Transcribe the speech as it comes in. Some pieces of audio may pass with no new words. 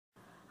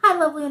Hi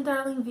lovely and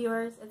darling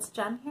viewers, it's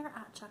Jen here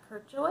at Check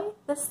Her Joy.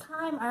 This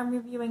time I'm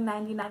reviewing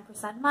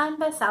 99% Mine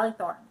by Sally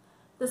Thorne.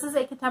 This is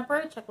a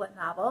contemporary chick lit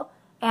novel,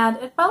 and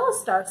it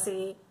follows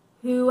Darcy,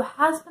 who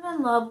has been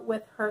in love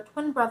with her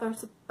twin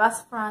brother's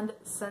best friend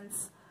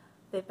since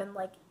they've been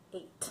like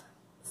 8.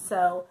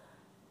 So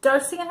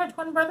Darcy and her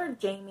twin brother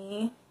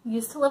Jamie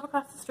used to live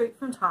across the street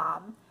from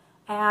Tom,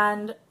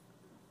 and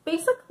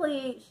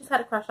basically she's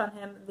had a crush on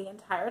him the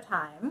entire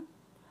time.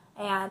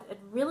 And it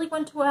really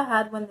went to a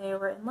head when they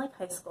were in like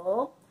high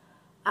school,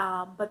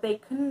 but they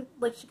couldn't,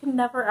 she could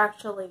never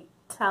actually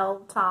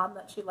tell Tom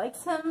that she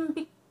likes him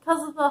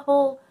because of the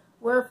whole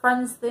we're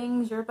friends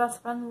things, you're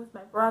best friend with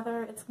my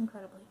brother, it's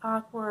incredibly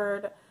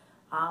awkward,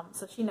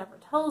 so she never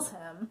tells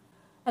him.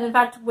 And in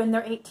fact, when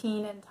they're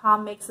 18 and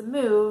Tom makes a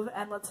move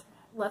and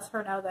lets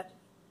her know that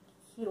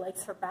he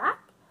likes her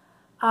back,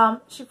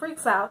 she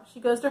freaks out. She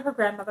goes to her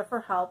grandmother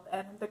for help,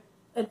 and the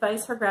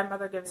advice her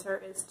grandmother gives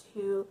her is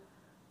to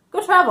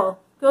go travel,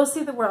 go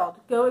see the world,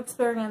 go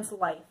experience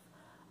life.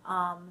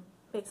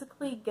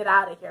 Basically, get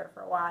out of here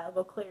for a while,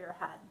 go clear your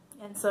head.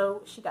 And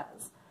so she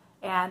does.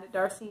 And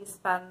Darcy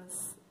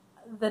spends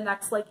the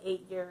next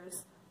 8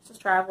 years just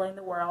traveling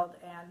the world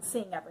and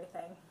seeing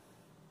everything.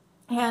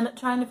 And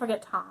trying to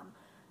forget Tom,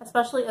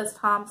 especially as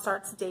Tom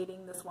starts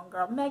dating this one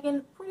girl,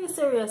 Megan, pretty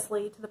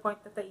seriously to the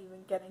point that they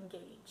even get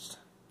engaged.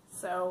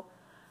 So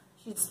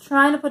she's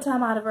trying to put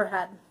Tom out of her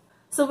head.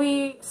 So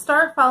we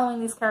start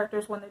following these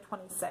characters when they're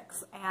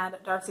 26, and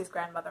Darcy's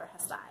grandmother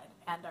has died,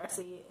 and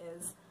Darcy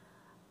is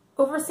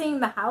overseeing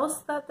the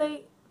house that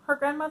her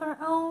grandmother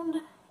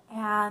owned,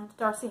 and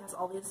Darcy has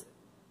all these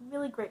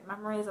really great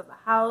memories of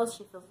the house.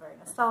 She feels very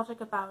nostalgic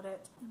about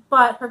it,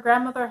 but her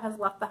grandmother has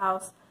left the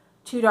house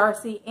to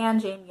Darcy and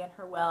Jamie in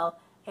her will,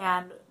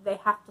 and they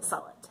have to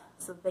sell it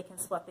so that they can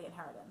split the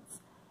inheritance.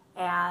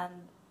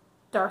 And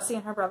Darcy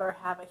and her brother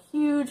have a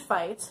huge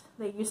fight.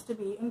 They used to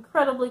be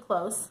incredibly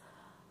close.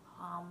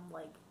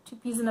 Like 2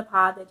 peas in a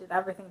pod, they did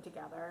everything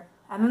together.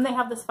 And then they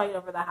have this fight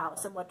over the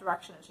house and what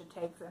direction it should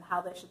take and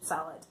how they should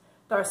sell it.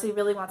 Darcy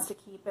really wants to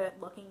keep it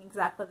looking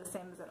exactly the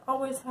same as it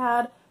always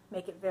had,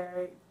 make it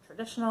very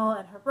traditional,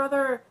 and her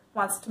brother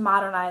wants to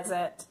modernize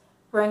it,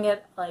 bring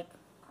it,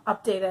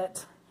 update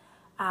it,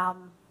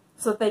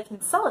 so that they can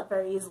sell it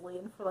very easily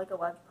and for a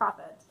large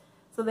profit.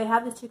 So they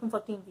have these 2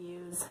 conflicting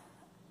views.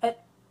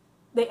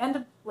 They end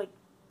up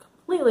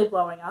completely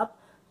blowing up.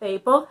 They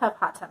both have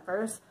hot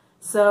tempers.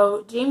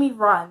 So Jamie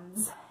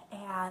runs,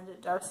 and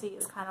Darcy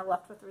is kind of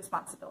left with the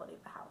responsibility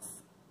of the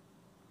house.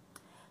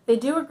 They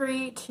do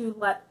agree to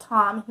let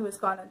Tom, who has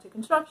gone into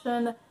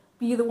construction,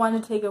 be the one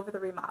to take over the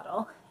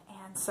remodel.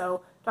 And so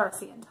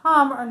Darcy and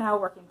Tom are now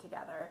working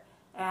together,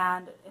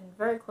 and in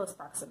very close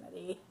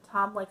proximity.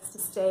 Tom likes to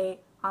stay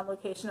on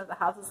location of the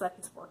houses that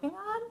he's working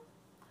on.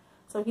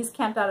 So he's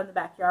camped out in the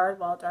backyard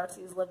while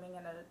Darcy is living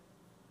in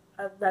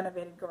a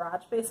renovated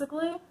garage,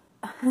 basically.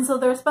 And so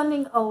they're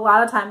spending a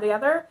lot of time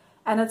together.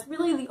 And it's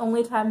really the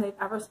only time they've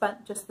ever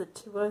spent just the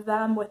 2 of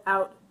them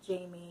without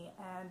Jamie.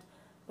 And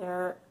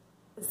there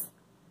is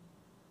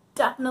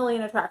definitely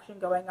an attraction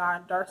going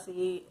on.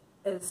 Darcy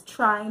is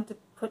trying to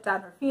put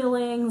down her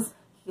feelings.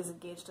 He's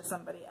engaged to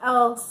somebody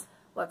else.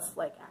 Let's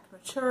act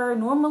mature.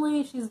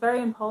 Normally she's very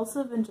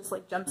impulsive and just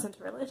jumps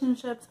into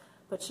relationships.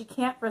 But she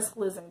can't risk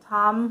losing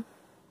Tom.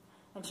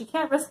 And she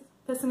can't risk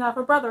pissing off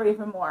her brother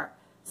even more.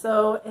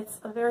 So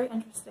it's a very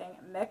interesting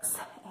mix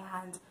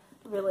and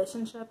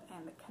relationship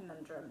and the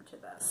conundrum to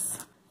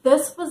this.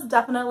 This was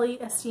definitely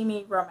a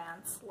steamy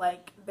romance.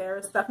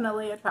 There's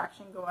definitely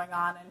attraction going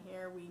on in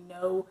here. We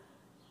know,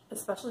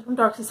 especially from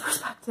Darcy's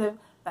perspective,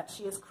 that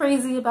she is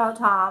crazy about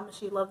Tom.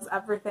 She loves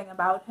everything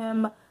about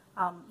him,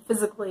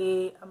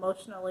 physically,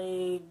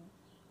 emotionally,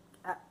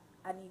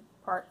 any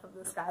part of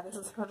this guy. This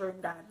is her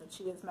dream guy that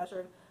she has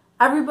measured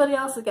everybody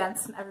else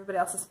against, and everybody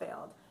else has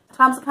failed.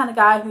 Tom's the kind of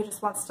guy who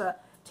just wants to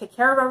take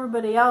care of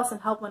everybody else and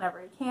help whenever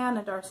he can,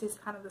 and Darcy's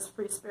kind of this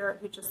free spirit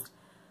who just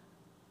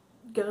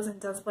goes and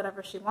does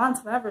whatever she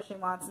wants, whenever she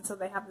wants, and so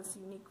they have this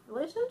unique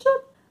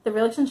relationship. The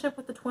relationship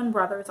with the twin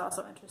brother is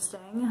also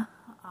interesting.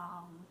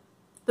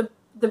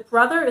 The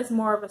brother is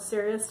more of a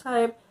serious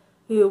type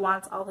who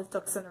wants all his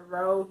ducks in a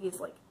row.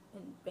 He's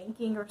in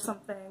banking or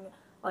something.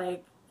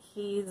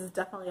 He's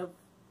definitely a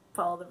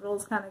follow the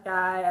rules kind of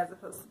guy as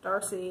opposed to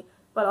Darcy,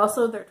 but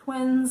also they're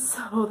twins,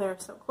 so they're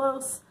so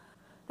close.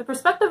 The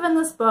perspective in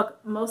this book,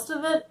 most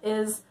of it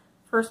is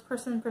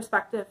first-person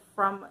perspective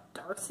from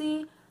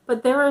Darcy,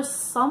 but there are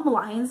some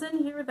lines in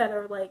here that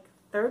are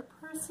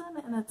third-person,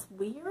 and it's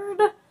weird.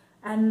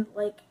 And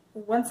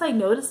once I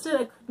noticed it,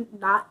 I could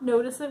not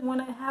notice it when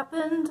it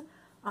happened.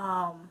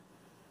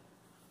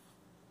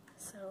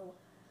 So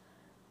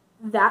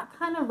that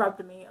kind of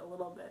rubbed me a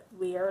little bit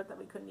weird that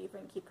we couldn't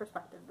even keep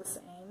perspective the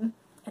same.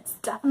 It's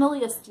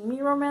definitely a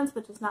steamy romance,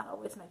 which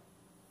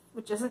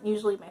isn't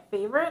usually my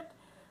favorite.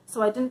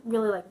 So I didn't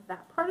really like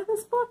that part of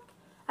this book.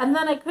 And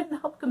then I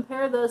couldn't help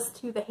compare those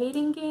to The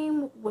Hating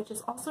Game, which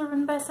is also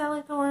written by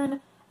Sally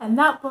Thorne. And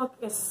that book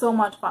is so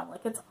much fun.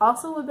 It's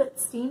also a bit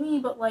steamy,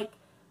 but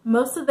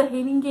most of The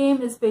Hating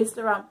Game is based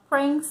around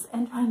pranks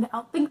and trying to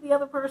outthink the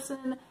other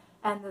person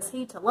and this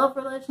hate to love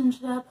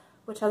relationship,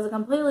 which has a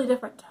completely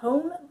different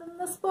tone than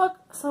this book.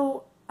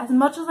 So as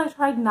much as I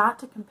tried not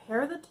to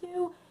compare the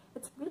two,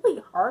 it's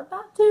really hard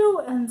not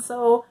to, and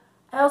so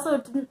I also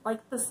didn't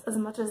like this as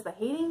much as The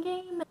Hating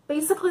Game.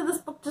 Basically, this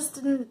book just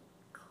didn't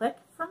click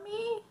for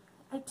me.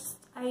 It's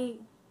a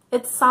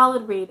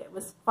solid read. It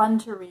was fun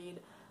to read.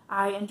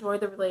 I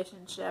enjoyed the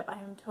relationship. I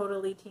am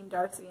totally Team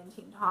Darcy and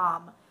Team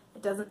Tom.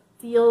 It doesn't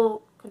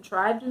feel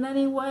contrived in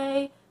any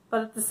way,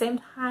 but at the same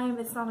time,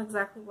 it's not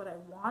exactly what I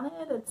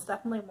wanted. It's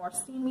definitely more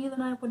steamy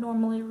than I would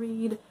normally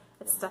read.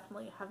 It's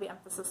definitely a heavy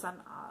emphasis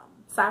on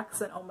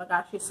sex and, oh my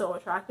gosh, he's so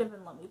attractive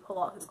and let me pull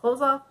all his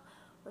clothes off,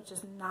 which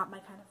is not my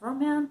kind of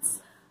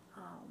romance.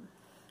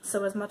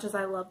 So as much as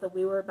I love that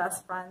we were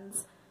best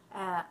friends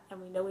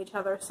and we know each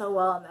other so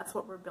well and that's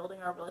what we're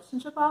building our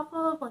relationship off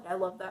of, like, I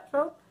love that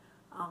trope.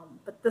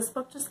 But this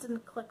book just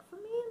didn't click for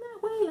me in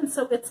that way, and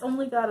so it's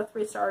only got a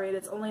 3-star rate.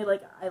 It's only,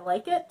 like, I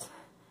like it.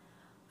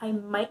 I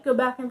might go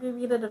back and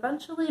reread it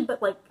eventually,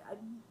 but, like, I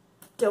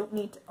don't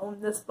need to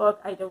own this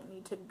book. I don't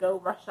need to go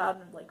rush out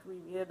and, like,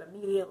 reread it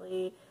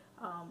immediately.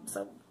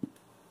 So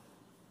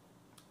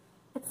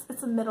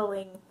it's a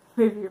middling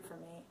review for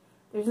me.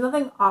 There's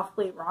nothing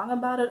awfully wrong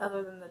about it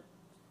other than the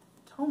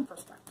tone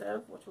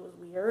perspective, which was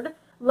weird.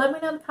 Let me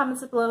know in the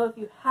comments below if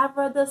you have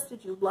read this.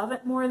 Did you love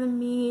it more than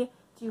me?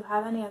 Do you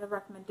have any other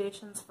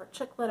recommendations for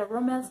chick lit or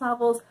romance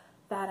novels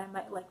that I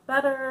might like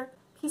better?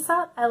 Peace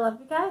out. I love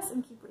you guys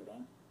and keep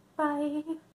reading. Bye.